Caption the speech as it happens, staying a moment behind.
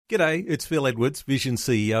G'day, it's Phil Edwards, Vision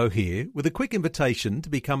CEO here, with a quick invitation to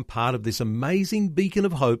become part of this amazing beacon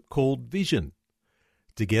of hope called Vision.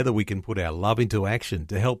 Together we can put our love into action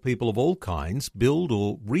to help people of all kinds build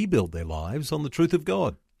or rebuild their lives on the truth of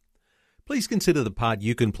God. Please consider the part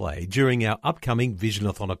you can play during our upcoming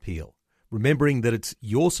Visionathon appeal, remembering that it's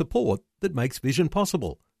your support that makes Vision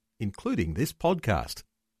possible, including this podcast.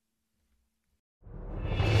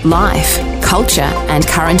 Life, culture and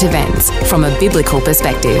current events from a biblical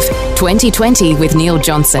perspective. 2020 with Neil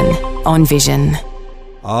Johnson on Vision.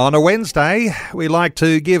 On a Wednesday, we like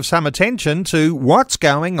to give some attention to what's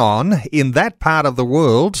going on in that part of the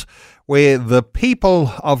world where the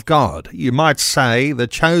people of God, you might say the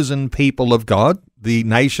chosen people of God, the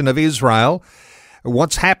nation of Israel,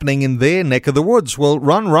 what's happening in their neck of the woods. Well,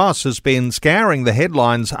 Ron Ross has been scouring the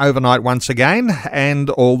headlines overnight once again and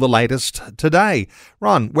all the latest today.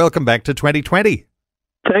 Ron, welcome back to 2020.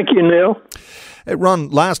 Thank you, Neil. Ron,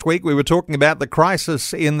 last week we were talking about the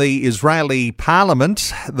crisis in the Israeli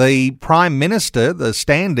parliament. The Prime Minister, the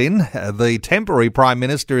stand-in, the temporary Prime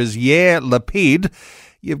Minister is Yair Lapid.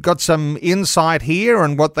 You've got some insight here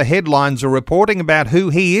on what the headlines are reporting about who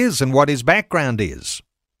he is and what his background is.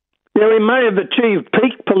 Yeah, he may have achieved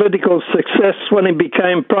peak political success when he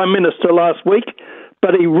became Prime Minister last week,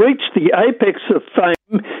 but he reached the apex of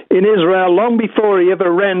fame in Israel long before he ever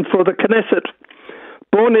ran for the Knesset.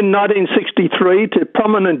 Born in 1963 to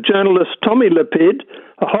prominent journalist Tommy Lapid,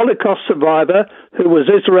 a Holocaust survivor who was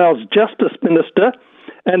Israel's justice minister,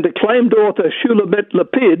 and acclaimed author Shulamit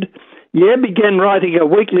Lapid, Yair began writing a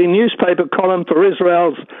weekly newspaper column for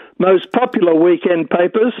Israel's most popular weekend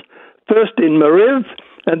papers, first in Mariv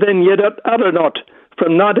and then Yedot Adonot,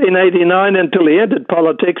 from 1989 until he entered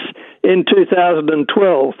politics in 2012.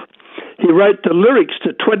 He wrote the lyrics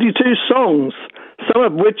to 22 songs, some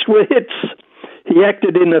of which were hits. He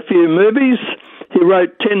acted in a few movies. He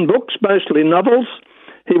wrote 10 books, mostly novels.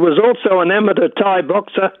 He was also an amateur Thai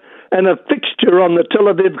boxer and a fixture on the Tel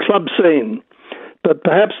Aviv club scene. But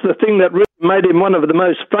perhaps the thing that really made him one of the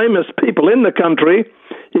most famous people in the country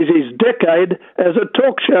is his decade as a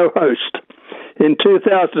talk show host. In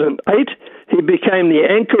 2008, he became the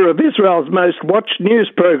anchor of Israel's most watched news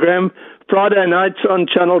program, Friday Nights on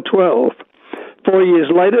Channel 12. 4 years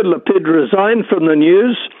later, Lapid resigned from the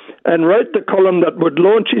news and wrote the column that would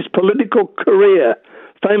launch his political career,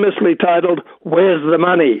 famously titled, Where's the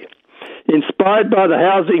Money? Inspired by the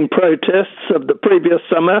housing protests of the previous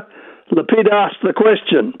summer, Lapid asked the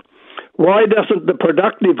question, why doesn't the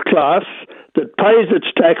productive class that pays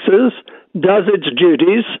its taxes, does its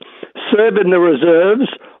duties, serve in the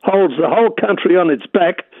reserves, holds the whole country on its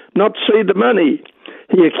back, not see the money?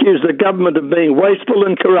 He accused the government of being wasteful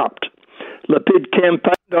and corrupt. Lapid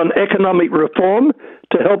campaigned on economic reform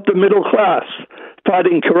to help the middle class,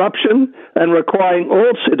 fighting corruption and requiring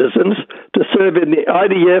all citizens to serve in the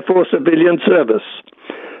IDF or civilian service.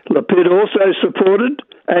 Lapid also supported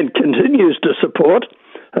and continues to support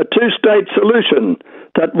a two-state solution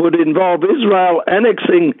that would involve Israel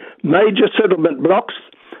annexing major settlement blocks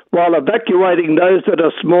while evacuating those that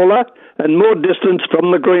are smaller and more distant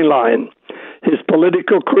from the Green Line. His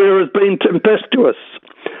political career has been tempestuous.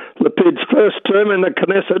 Lapid's first term in the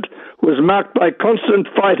Knesset was marked by constant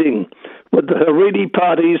fighting with the Haredi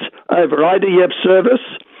parties over IDF service,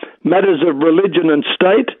 matters of religion and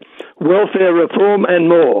state, welfare reform and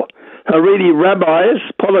more. Haredi rabbis,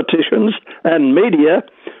 politicians and media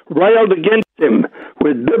railed against him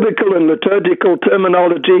with biblical and liturgical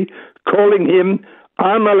terminology, calling him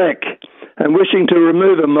Amalek and wishing to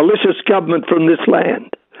remove a malicious government from this land.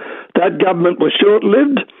 That government was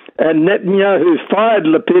short-lived, and Netanyahu fired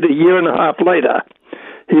Lapid a year and a half later.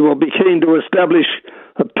 He will be keen to establish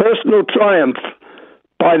a personal triumph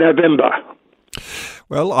by November.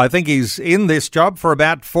 Well, I think he's in this job for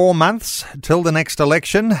about 4 months till the next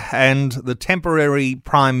election, and the temporary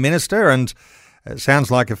Prime Minister, and sounds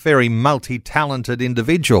like a very multi-talented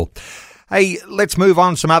individual. Hey, let's move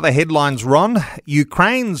on some other headlines, Ron.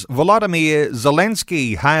 Ukraine's Volodymyr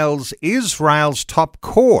Zelensky hails Israel's top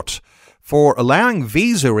court for allowing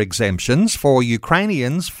visa exemptions for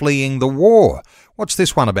Ukrainians fleeing the war. What's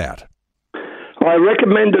this one about? I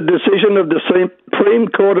recommend a decision of the Supreme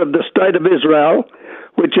Court of the State of Israel,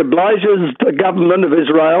 which obliges the government of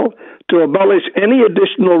Israel to abolish any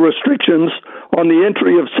additional restrictions on the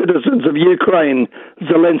entry of citizens of Ukraine,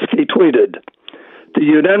 Zelensky tweeted. The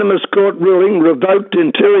unanimous court ruling revoked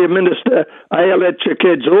Interior Minister Ayelet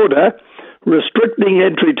Shaked's order restricting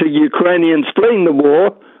entry to Ukrainians fleeing the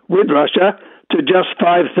war with Russia to just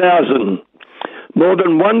 5,000. More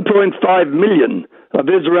than 1.5 million of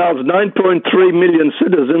Israel's 9.3 million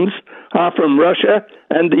citizens are from Russia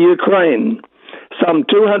and the Ukraine. some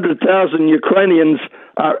 200,000 Ukrainians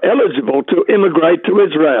are eligible to immigrate to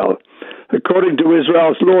Israel. According to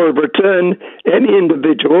Israel's law of return, any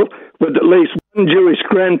individual with at least one Jewish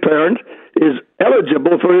grandparent is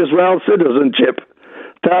eligible for Israel citizenship.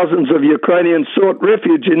 Thousands of Ukrainians sought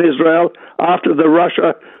refuge in Israel after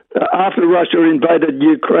Russia invaded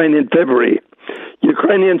Ukraine in February.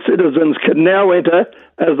 Ukrainian citizens can now enter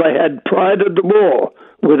as they had prior to the war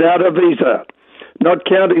without a visa. Not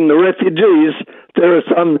counting the refugees, there are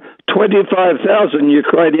some 25,000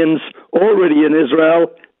 Ukrainians already in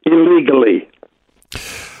Israel illegally.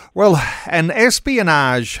 Well, an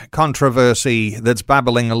espionage controversy that's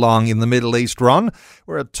bubbling along in the Middle East, Ron,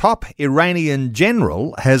 where a top Iranian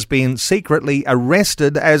general has been secretly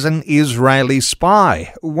arrested as an Israeli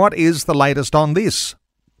spy. What is the latest on this?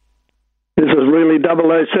 This is really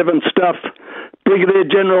 007 stuff. Brigadier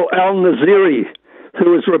General al-Naziri,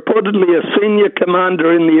 who is reportedly a senior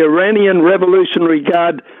commander in the Iranian Revolutionary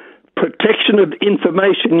Guard Protection of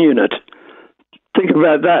Information Unit. Think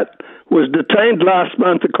about that. Was detained last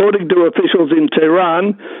month, according to officials in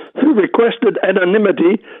Tehran, who requested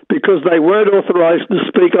anonymity because they weren't authorized to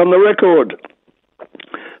speak on the record.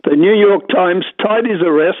 The New York Times tied his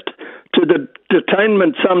arrest to the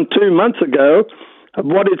detainment some 2 months ago of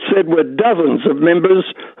what it said were dozens of members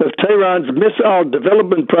of Tehran's missile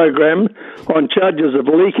development program on charges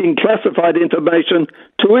of leaking classified information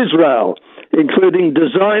to Israel, including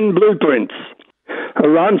design blueprints.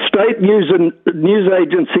 Iran state news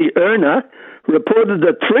agency IRNA reported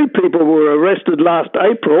that 3 people were arrested last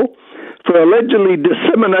April for allegedly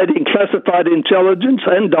disseminating classified intelligence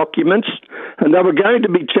and documents, and they were going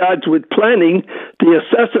to be charged with planning the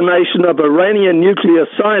assassination of Iranian nuclear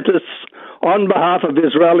scientists on behalf of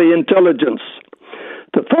Israeli intelligence.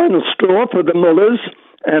 The final straw for the mullahs,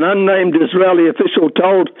 an unnamed Israeli official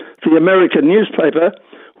told the American newspaper,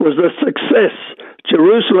 was the success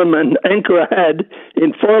Jerusalem and Ankara had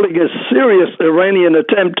in foiling a serious Iranian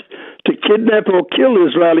attempt to kidnap or kill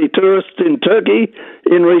Israeli tourists in Turkey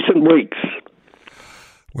in recent weeks.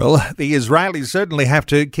 Well, the Israelis certainly have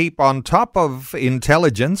to keep on top of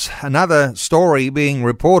intelligence. Another story being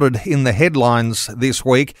reported in the headlines this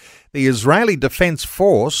week: the Israeli Defense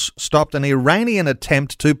Force stopped an Iranian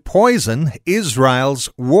attempt to poison Israel's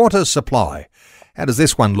water supply. How does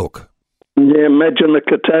this one look? Yeah, imagine the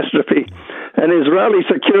catastrophe. An Israeli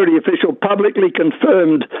security official publicly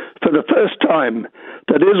confirmed for the first time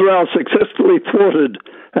that Israel successfully thwarted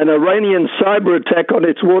an Iranian cyber attack on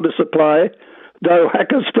its water supply, though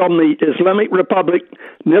hackers from the Islamic Republic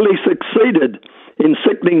nearly succeeded in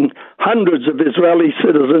sickening hundreds of Israeli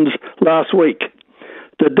citizens last week.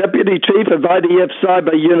 The deputy chief of IDF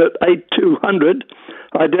Cyber Unit 8200,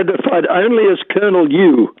 identified only as Colonel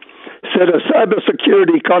Yu, said at a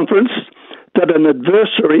cybersecurity conference that an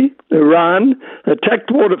adversary, Iran,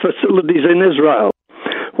 attacked water facilities in Israel.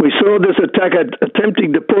 We saw this attacker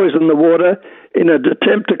attempting to poison the water in an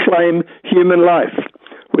attempt to claim human life.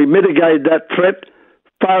 We mitigated that threat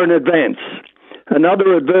far in advance.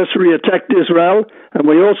 Another adversary attacked Israel, and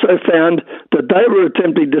we also found that they were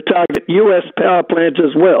attempting to target U.S. power plants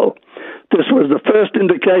as well. This was the first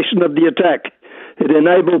indication of the attack. It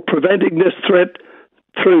enabled preventing this threat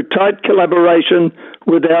through tight collaboration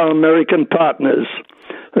with our American partners.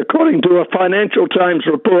 According to a Financial Times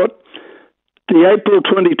report, the April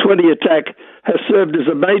 2020 attack has served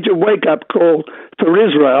as a major wake-up call for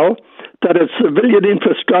Israel that its civilian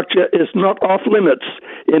infrastructure is not off limits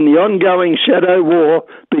in the ongoing shadow war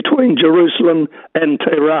between Jerusalem and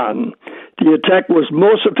Tehran. The attack was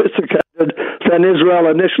more sophisticated than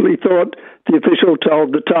Israel initially thought, the official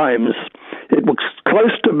told the Times. It was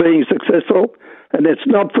close to being successful, and it's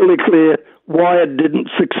not fully clear why it didn't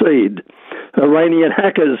succeed. Iranian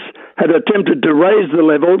hackers had attempted to raise the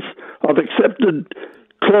levels of accepted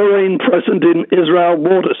chlorine present in Israel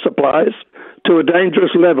water supplies to a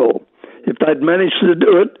dangerous level. If they'd managed to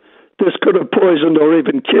do it, this could have poisoned or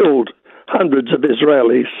even killed hundreds of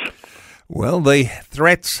Israelis. Well, the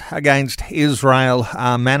threats against Israel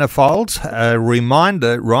are manifold. A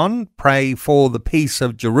reminder, Ron, pray for the peace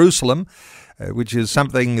of Jerusalem, which is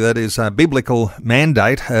something that is a biblical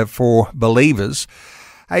mandate for believers.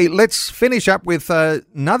 Hey, let's finish up with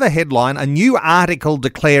another headline, a new article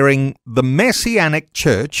declaring the Messianic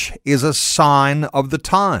Church is a sign of the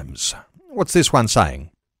times. What's this one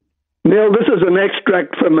saying? Neil, this is an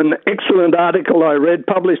extract from an excellent article I read,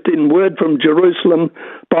 published in Word from Jerusalem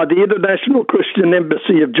by the International Christian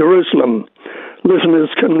Embassy of Jerusalem. Listeners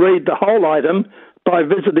can read the whole item by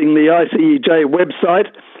visiting the ICEJ website.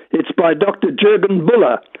 It's by Dr. Jürgen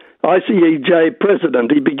Buller, ICEJ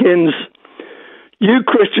president. He begins, "You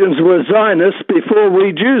Christians were Zionists before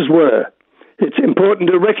we Jews were. It's important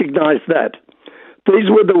to recognise that.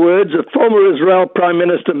 These were the words of former Israel Prime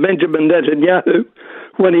Minister Benjamin Netanyahu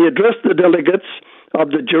when he addressed the delegates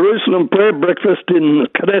of the Jerusalem prayer breakfast in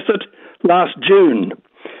Knesset last June.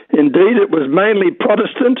 Indeed, it was mainly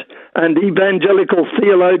Protestant and evangelical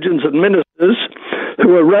theologians and ministers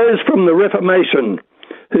who arose from the Reformation,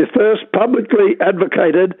 who first publicly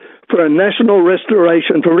advocated for a national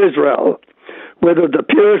restoration for Israel. Whether the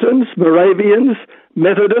Puritans, Moravians,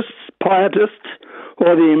 Methodists, Pietists,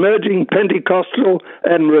 or the emerging Pentecostal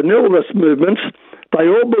and renewalist movements, they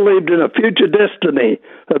all believed in a future destiny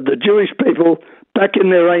of the Jewish people back in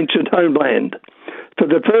their ancient homeland. For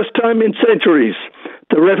the first time in centuries,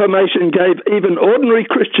 the Reformation gave even ordinary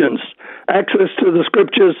Christians access to the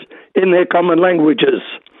scriptures in their common languages,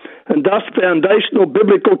 and thus foundational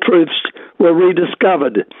biblical truths were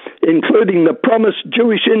rediscovered, including the promised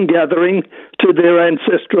Jewish ingathering to their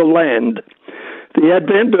ancestral land. The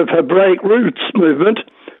advent of Hebraic roots movement,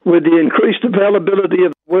 with the increased availability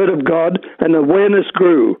of the Word of God, and awareness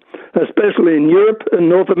grew, especially in Europe and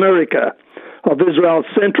North America, of Israel's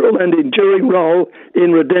central and enduring role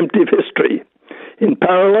in redemptive history. In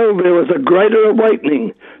parallel, there was a greater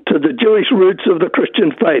awakening to the Jewish roots of the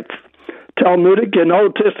Christian faith. Talmudic and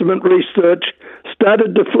Old Testament research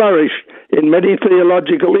started to flourish in many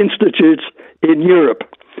theological institutes in Europe.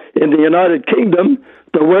 In the United Kingdom,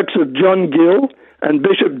 the works of John Gill and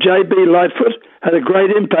Bishop J.B. Lightfoot had a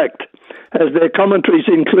great impact, as their commentaries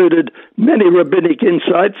included many rabbinic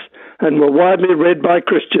insights and were widely read by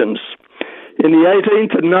Christians. In the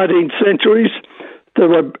 18th and 19th centuries, there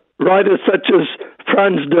were writers such as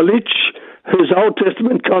Franz Delitzsch, whose Old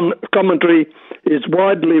Testament commentary is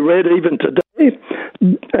widely read even today,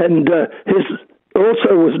 and his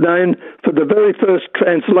also was known for the very first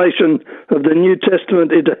translation of the New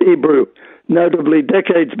Testament into Hebrew, notably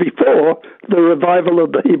decades before the revival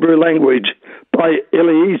of the Hebrew language by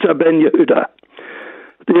Eliezer ben Yehuda.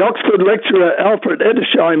 The Oxford lecturer Alfred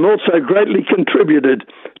Edersheim also greatly contributed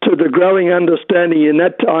to the growing understanding in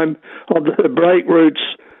that time of the Hebraic roots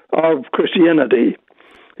of Christianity.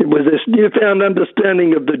 It was this newfound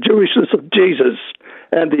understanding of the Jewishness of Jesus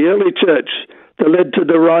and the early church that led to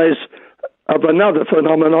the rise of another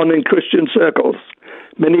phenomenon in Christian circles.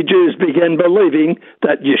 Many Jews began believing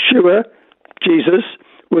that Yeshua, Jesus,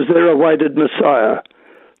 was their awaited Messiah.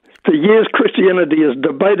 For years, Christianity has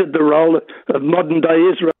debated the role of modern-day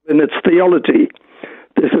Israel in its theology.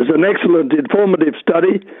 This is an excellent informative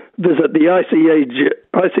study. Visit the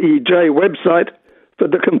ICEJ website for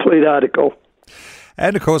the complete article.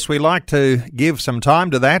 And, of course, we like to give some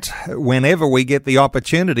time to that whenever we get the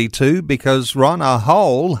opportunity to, because, Ron, a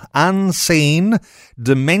whole unseen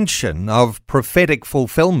dimension of prophetic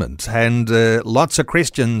fulfillment, and lots of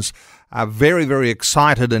Christians are very, very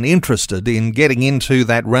excited and interested in getting into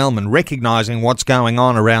that realm and recognising what's going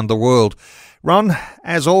on around the world. Ron,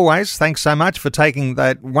 as always, thanks so much for taking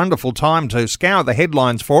that wonderful time to scour the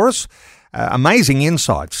headlines for us. Amazing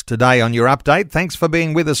insights today on your update. Thanks for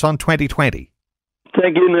being with us on 2020.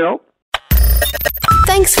 Thank you, Neil.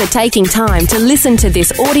 Thanks for taking time to listen to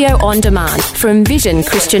this audio on demand from Vision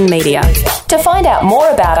Christian Media. To find out more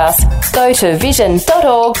about us, go to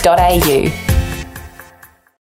vision.org.au.